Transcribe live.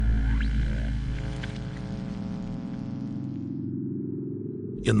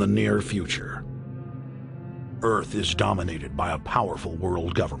In the near future, Earth is dominated by a powerful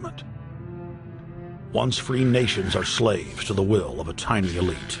world government. Once free nations are slaves to the will of a tiny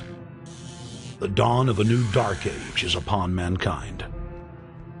elite. The dawn of a new dark age is upon mankind.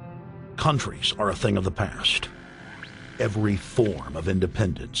 Countries are a thing of the past. Every form of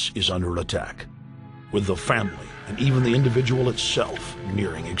independence is under attack, with the family and even the individual itself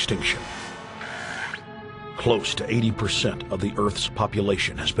nearing extinction. Close to 80% of the Earth's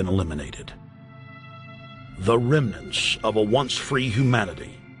population has been eliminated. The remnants of a once free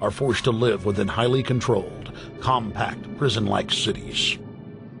humanity are forced to live within highly controlled, compact, prison-like cities.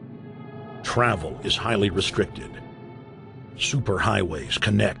 Travel is highly restricted. Superhighways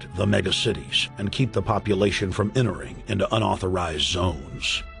connect the megacities and keep the population from entering into unauthorized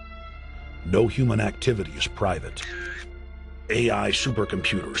zones. No human activity is private. AI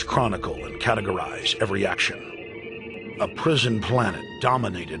supercomputers chronicle and categorize every action. A prison planet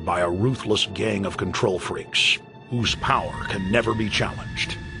dominated by a ruthless gang of control freaks, whose power can never be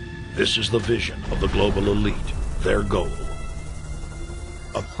challenged. This is the vision of the global elite, their goal.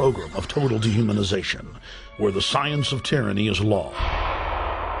 A program of total dehumanization, where the science of tyranny is law.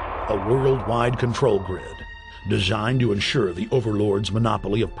 A worldwide control grid, designed to ensure the overlord's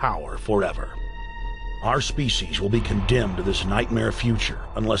monopoly of power forever. Our species will be condemned to this nightmare future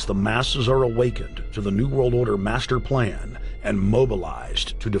unless the masses are awakened to the New World Order master plan and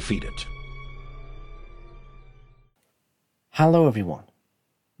mobilized to defeat it. Hello everyone.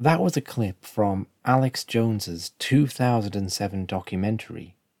 That was a clip from Alex Jones's 2007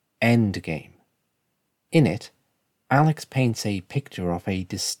 documentary, Endgame. In it, Alex paints a picture of a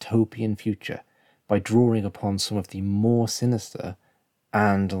dystopian future by drawing upon some of the more sinister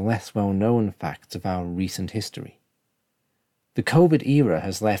and less well-known facts of our recent history. The COVID era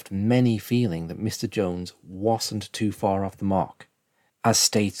has left many feeling that Mr. Jones wasn't too far off the mark, as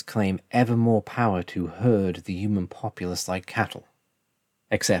states claim ever more power to herd the human populace like cattle.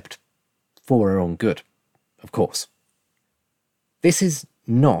 Except for our own good, of course. This is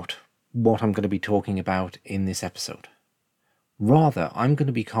not what I'm going to be talking about in this episode. Rather, I'm going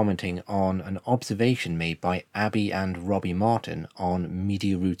to be commenting on an observation made by Abby and Robbie Martin on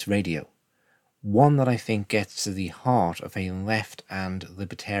Media Roots Radio, one that I think gets to the heart of a left and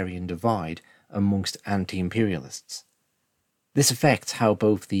libertarian divide amongst anti-imperialists. This affects how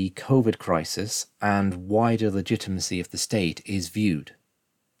both the COVID crisis and wider legitimacy of the state is viewed.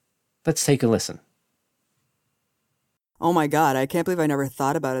 Let's take a listen. Oh my God, I can't believe I never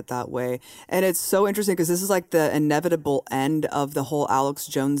thought about it that way. And it's so interesting because this is like the inevitable end of the whole Alex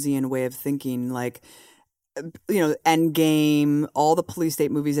Jonesian way of thinking. Like, you know, Endgame, all the police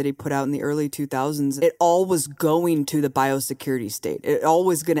state movies that he put out in the early 2000s, it all was going to the biosecurity state. It all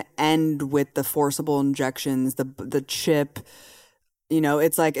was going to end with the forcible injections, the chip. You know,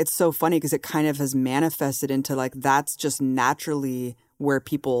 it's like, it's so funny because it kind of has manifested into like, that's just naturally where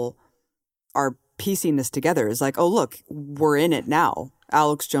people are piecing this together. Is like, oh, look, we're in it now.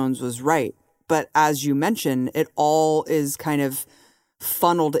 Alex Jones was right. But as you mentioned, it all is kind of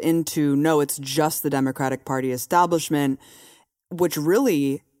funneled into, no, it's just the Democratic Party establishment, which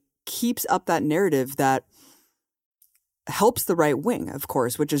really keeps up that narrative that helps the right wing, of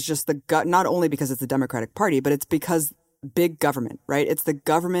course, which is just not only because it's the Democratic Party, but it's because big government, right? It's the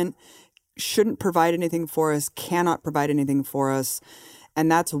government shouldn't provide anything for us, cannot provide anything for us.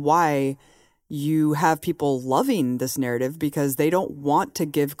 And that's why you have people loving this narrative, because they don't want to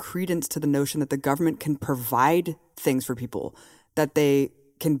give credence to the notion that the government can provide things for people, that they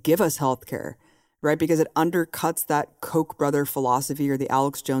can give us healthcare, right? Because it undercuts that Koch brother philosophy or the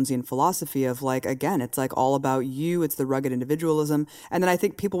Alex Jonesian philosophy of like, again, it's like all about you. It's the rugged individualism. And then I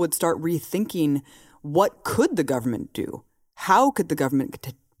think people would start rethinking, what could the government do? How could the government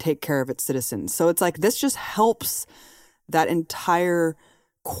take care of its citizens? So it's like, this just helps that entire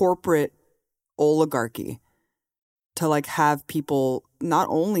corporate oligarchy to like have people not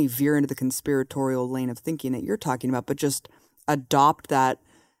only veer into the conspiratorial lane of thinking that you're talking about, but just adopt that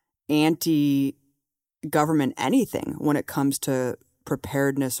anti-government anything when it comes to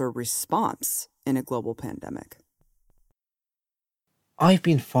preparedness or response in a global pandemic. I've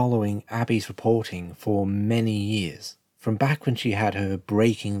been following Abby's reporting for many years, from back when she had her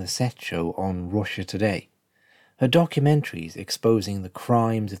Breaking the Set show on Russia Today. Her documentaries exposing the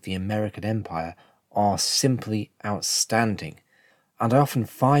crimes of the American Empire are simply outstanding, and I often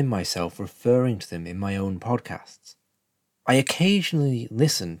find myself referring to them in my own podcasts. I occasionally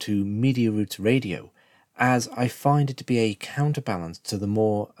listen to Media Roots Radio, as I find it to be a counterbalance to the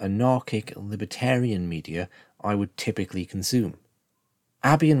more anarchic libertarian media I would typically consume.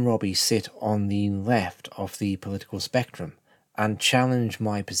 Abby and Robbie sit on the left of the political spectrum, and challenge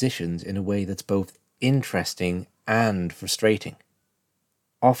my positions in a way that's both interesting and frustrating,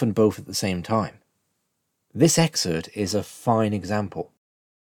 often both at the same time. This excerpt is a fine example.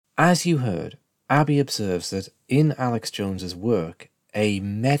 As you heard, Abby observes that in Alex Jones's work, a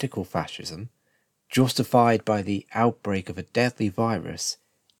medical fascism, justified by the outbreak of a deadly virus,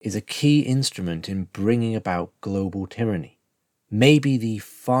 is a key instrument in bringing about global tyranny. Maybe the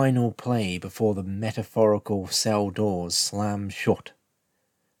final play before the metaphorical cell doors slam shut.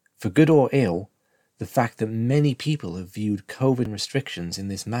 For good or ill, the fact that many people have viewed COVID restrictions in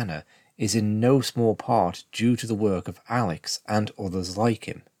this manner is in no small part due to the work of Alex and others like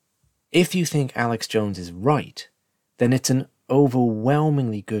him. If you think Alex Jones is right, then it's an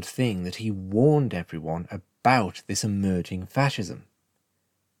overwhelmingly good thing that he warned everyone about this emerging fascism.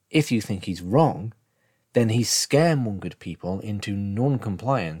 If you think he's wrong, then he's scaremongered people into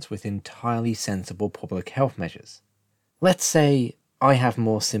non-compliance with entirely sensible public health measures. Let's say I have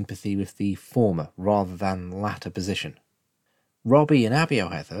more sympathy with the former rather than the latter position. Robbie and Abby,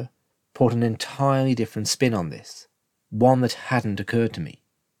 however, put an entirely different spin on this, one that hadn't occurred to me.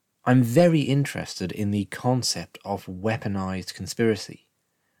 I'm very interested in the concept of weaponized conspiracy,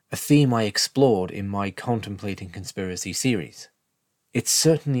 a theme I explored in my Contemplating Conspiracy series. It's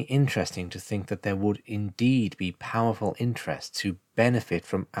certainly interesting to think that there would indeed be powerful interests who benefit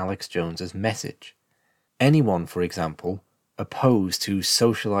from Alex Jones's message. Anyone, for example, opposed to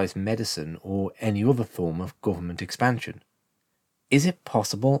socialized medicine or any other form of government expansion. Is it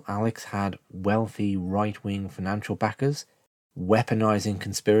possible Alex had wealthy right-wing financial backers weaponizing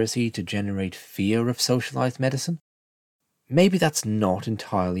conspiracy to generate fear of socialized medicine? Maybe that's not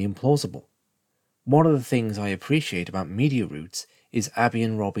entirely implausible. One of the things I appreciate about Media Roots is Abby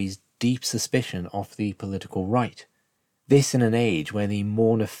and Robbie's deep suspicion of the political right. This in an age where the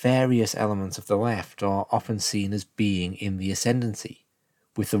more nefarious elements of the left are often seen as being in the ascendancy,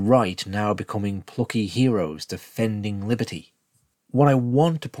 with the right now becoming plucky heroes defending liberty. What I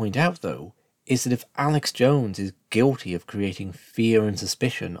want to point out, though, is that if Alex Jones is guilty of creating fear and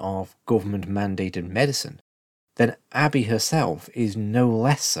suspicion of government-mandated medicine, then Abby herself is no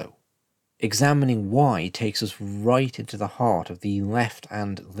less so. Examining why takes us right into the heart of the left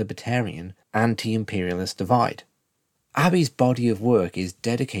and libertarian anti-imperialist divide. Abby's body of work is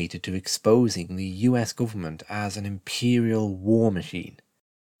dedicated to exposing the US government as an imperial war machine,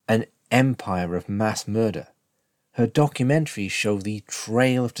 an empire of mass murder. Her documentaries show the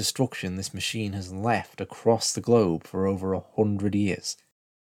trail of destruction this machine has left across the globe for over 100 years.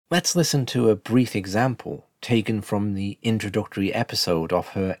 Let's listen to a brief example taken from the introductory episode of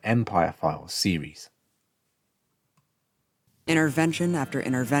her Empire Files series. Intervention after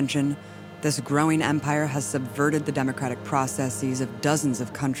intervention, this growing empire has subverted the democratic processes of dozens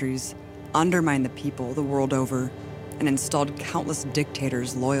of countries, undermined the people the world over, and installed countless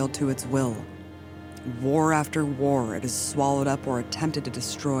dictators loyal to its will. War after war, it has swallowed up or attempted to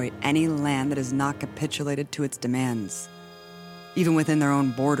destroy any land that has not capitulated to its demands. Even within their own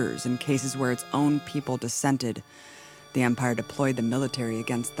borders, in cases where its own people dissented, the empire deployed the military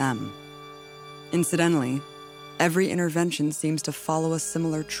against them. Incidentally, every intervention seems to follow a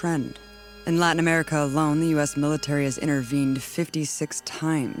similar trend. In Latin America alone, the U.S. military has intervened 56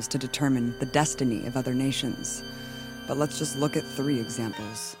 times to determine the destiny of other nations. But let's just look at 3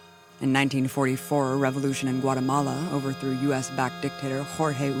 examples. In 1944, a revolution in Guatemala overthrew U.S.-backed dictator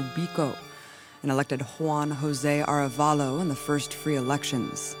Jorge Ubico and elected Juan Jose Arevalo in the first free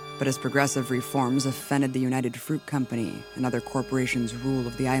elections. But his progressive reforms offended the United Fruit Company and other corporations' rule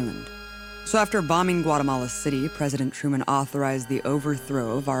of the island. So after bombing Guatemala City, President Truman authorized the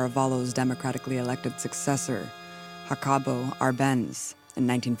overthrow of Arevalo's democratically elected successor, Jacobo Arbenz, in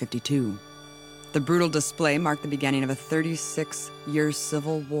 1952. The brutal display marked the beginning of a 36-year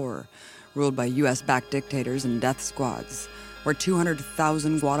civil war ruled by U.S.-backed dictators and death squads, where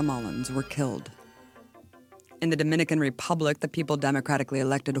 200,000 Guatemalans were killed. In the Dominican Republic, the people democratically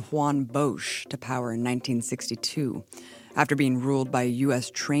elected Juan Bosch to power in 1962, after being ruled by a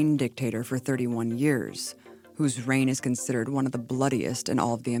U.S.-trained dictator for 31 years, whose reign is considered one of the bloodiest in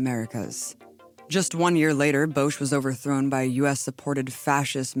all of the Americas. Just 1 year later, Bosch was overthrown by a U.S.-supported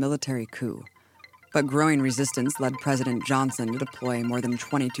fascist military coup. But growing resistance led President Johnson to deploy more than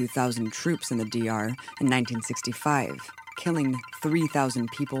 22,000 troops in the DR in 1965, killing 3,000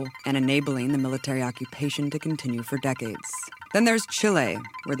 people and enabling the military occupation to continue for decades. Then there's Chile,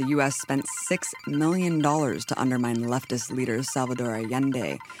 where the U.S. spent $6 million to undermine leftist leader Salvador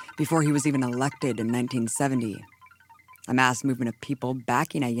Allende before he was even elected in 1970. A mass movement of people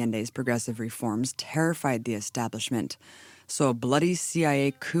backing Allende's progressive reforms terrified the establishment, so a bloody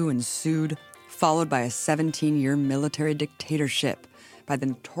CIA coup ensued, followed by a 17-year military dictatorship by the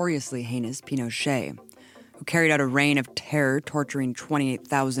notoriously heinous Pinochet, who carried out a reign of terror, torturing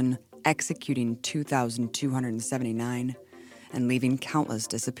 28,000, executing 2,279, and leaving countless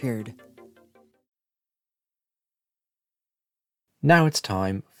disappeared. Now it's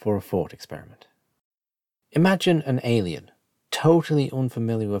time for a thought experiment. Imagine an alien, totally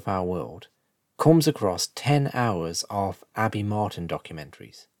unfamiliar with our world, comes across 10 hours of Abby Martin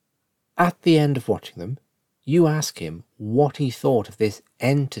documentaries. At the end of watching them, you ask him what he thought of this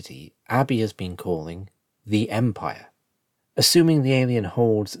entity Abby has been calling the Empire. Assuming the alien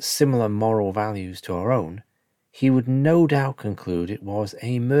holds similar moral values to our own, he would no doubt conclude it was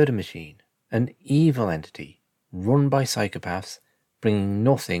a murder machine, an evil entity, run by psychopaths, bringing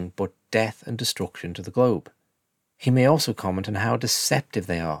nothing but death and destruction to the globe. He may also comment on how deceptive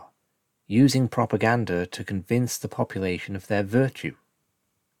they are, using propaganda to convince the population of their virtue.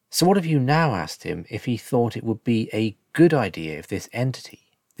 So what if you now asked him if he thought it would be a good idea if this entity,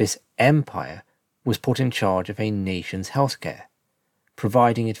 this empire, was put in charge of a nation's healthcare,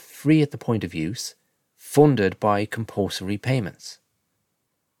 providing it free at the point of use, funded by compulsory payments?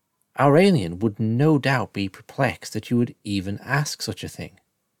 Our alien would no doubt be perplexed that you would even ask such a thing.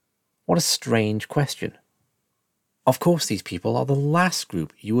 What a strange question. Of course, these people are the last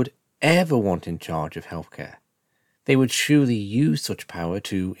group you would ever want in charge of healthcare. They would surely use such power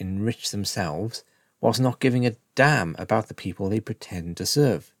to enrich themselves whilst not giving a damn about the people they pretend to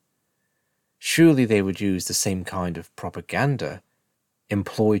serve. Surely they would use the same kind of propaganda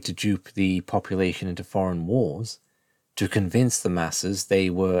employed to dupe the population into foreign wars, to convince the masses they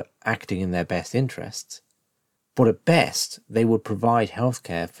were acting in their best interests. But at best, they would provide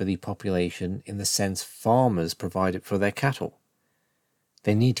healthcare for the population in the sense farmers provide it for their cattle.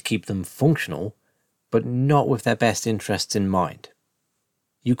 They need to keep them functional, but not with their best interests in mind.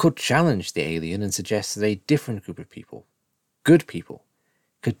 You could challenge the alien and suggest that a different group of people, good people,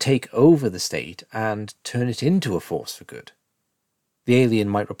 could take over the state and turn it into a force for good. The alien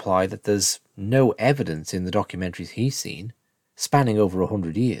might reply that there's no evidence in the documentaries he's seen, spanning over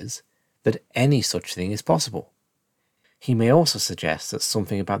 100 years, that any such thing is possible. He may also suggest that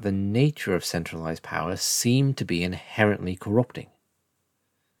something about the nature of centralized power seemed to be inherently corrupting.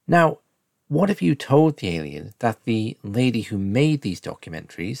 Now, what if you told the alien that the lady who made these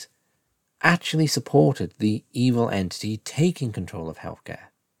documentaries actually supported the evil entity taking control of healthcare?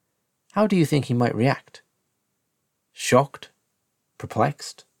 How do you think he might react? Shocked?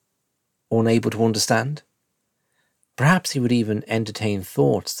 Perplexed? Unable to understand? Perhaps he would even entertain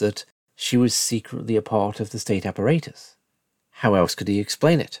thoughts that she was secretly a part of the state apparatus. How else could he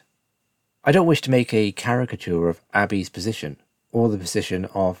explain it? I don't wish to make a caricature of Abby's position, or the position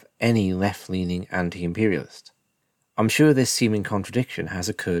of any left-leaning anti-imperialist. I'm sure this seeming contradiction has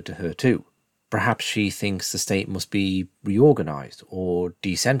occurred to her too. Perhaps she thinks the state must be reorganised or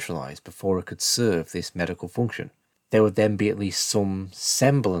decentralised before it could serve this medical function. There would then be at least some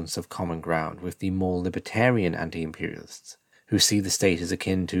semblance of common ground with the more libertarian anti-imperialists, who see the state as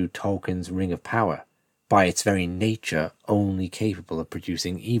akin to Tolkien's Ring of Power, by its very nature only capable of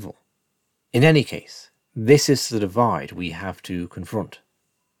producing evil. In any case, this is the divide we have to confront.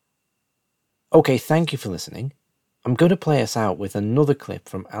 Okay, thank you for listening. I'm going to play us out with another clip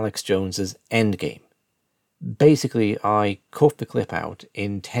from Alex Jones's Endgame. Basically, I cut the clip out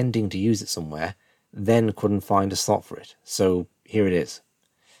intending to use it somewhere, then couldn't find a slot for it, so here it is.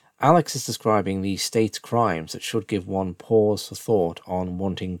 Alex is describing the state's crimes that should give one pause for thought on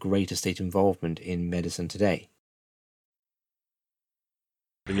wanting greater state involvement in medicine today.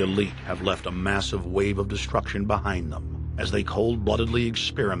 The elite have left a massive wave of destruction behind them as they cold-bloodedly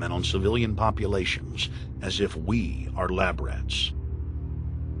experiment on civilian populations as if we are lab rats.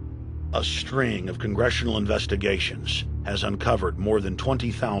 A string of congressional investigations has uncovered more than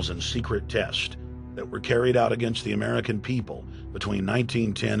 20,000 secret tests that were carried out against the American people between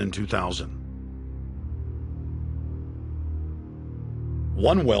 1910 and 2000.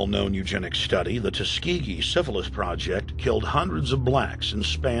 One well-known eugenics study, the Tuskegee Syphilis Project, killed hundreds of blacks and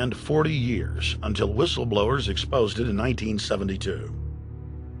spanned 40 years until whistleblowers exposed it in 1972.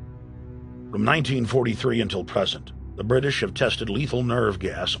 From 1943 until present, the British have tested lethal nerve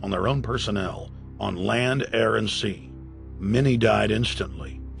gas on their own personnel, on land, air, and sea. Many died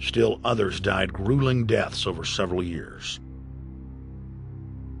instantly. Still others died grueling deaths over several years.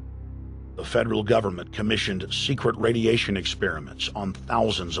 The federal government commissioned secret radiation experiments on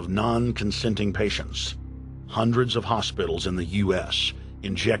thousands of non-consenting patients. Hundreds of hospitals in the U.S.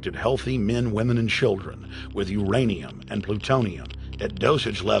 injected healthy men, women, and children with uranium and plutonium at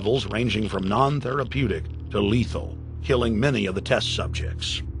dosage levels ranging from non-therapeutic to lethal, killing many of the test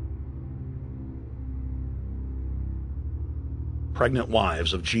subjects. pregnant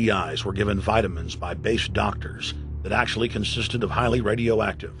wives of GIs were given vitamins by base doctors that actually consisted of highly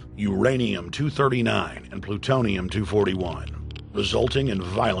radioactive uranium-239 and plutonium-241, resulting in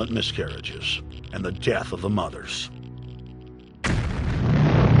violent miscarriages and the death of the mothers.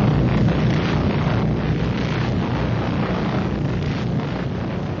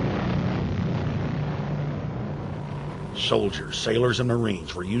 Soldiers, sailors, and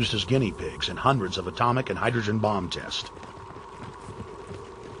Marines were used as guinea pigs in hundreds of atomic and hydrogen bomb tests.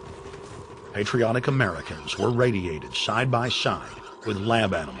 Patriotic Americans were radiated side by side with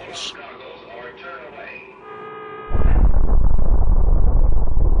lab animals.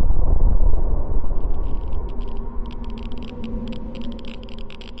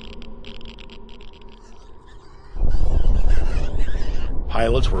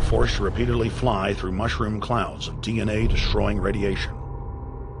 Pilots were forced to repeatedly fly through mushroom clouds of DNA-destroying radiation.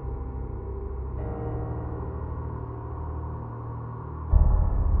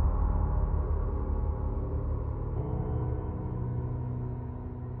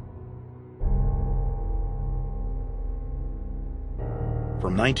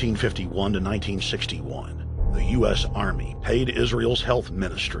 From 1951 to 1961, the U.S. Army paid Israel's health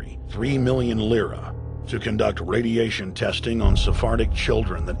ministry 3 million lira to conduct radiation testing on Sephardic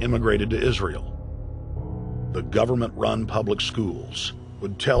children that immigrated to Israel. The government-run public schools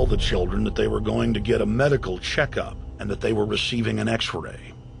would tell the children that they were going to get a medical checkup and that they were receiving an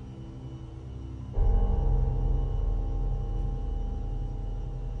X-ray.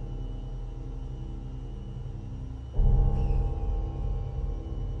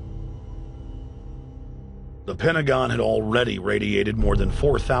 The Pentagon had already radiated more than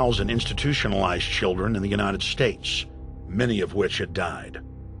 4,000 institutionalized children in the United States, many of which had died.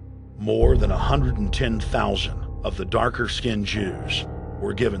 More than 110,000 of the darker-skinned Jews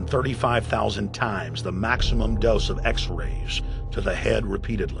were given 35,000 times the maximum dose of X-rays to the head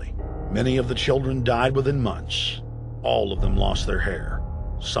repeatedly. Many of the children died within months. All of them lost their hair.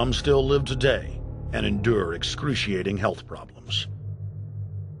 Some still live today and endure excruciating health problems.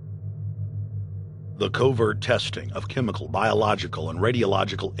 The covert testing of chemical, biological, and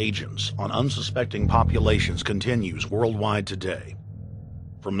radiological agents on unsuspecting populations continues worldwide today.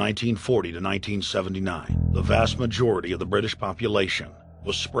 From 1940 to 1979, the vast majority of the British population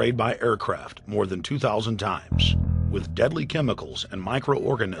was sprayed by aircraft more than 2,000 times with deadly chemicals and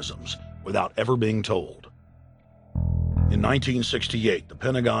microorganisms without ever being told. In 1968, the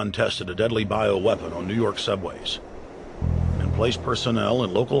Pentagon tested a deadly bioweapon on New York subways and placed personnel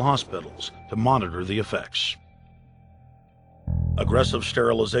in local hospitals to monitor the effects. Aggressive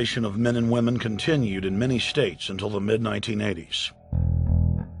sterilization of men and women continued in many states until the mid-1980s.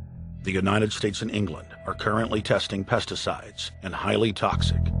 The United States and England are currently testing pesticides and highly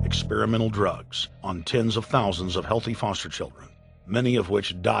toxic experimental drugs on tens of thousands of healthy foster children, many of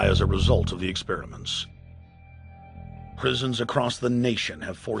which die as a result of the experiments. Prisons across the nation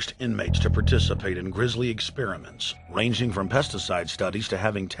have forced inmates to participate in grisly experiments, ranging from pesticide studies to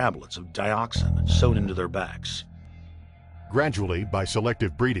having tablets of dioxin sewn into their backs. Gradually, by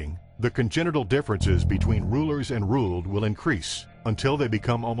selective breeding, the congenital differences between rulers and ruled will increase until they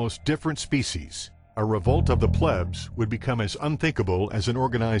become almost different species. A revolt of the plebs would become as unthinkable as an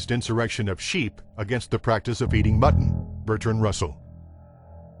organized insurrection of sheep against the practice of eating mutton. Bertrand Russell.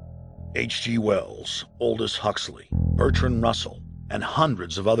 H.G. Wells, Aldous Huxley, Bertrand Russell, and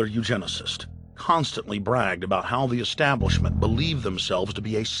hundreds of other eugenicists constantly bragged about how the establishment believed themselves to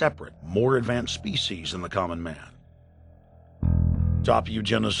be a separate, more advanced species than the common man. Top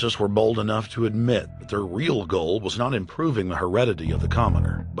eugenicists were bold enough to admit that their real goal was not improving the heredity of the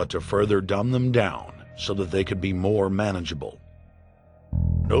commoner, but to further dumb them down so that they could be more manageable.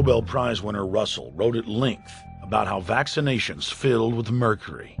 Nobel Prize winner Russell wrote at length about how vaccinations filled with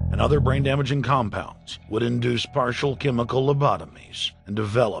mercury and other brain-damaging compounds would induce partial chemical lobotomies and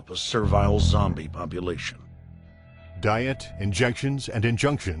develop a servile zombie population. Diet, injections, and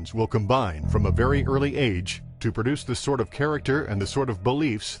injunctions will combine from a very early age to produce the sort of character and the sort of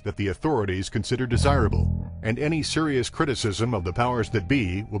beliefs that the authorities consider desirable, and any serious criticism of the powers that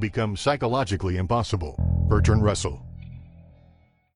be will become psychologically impossible. Bertrand Russell.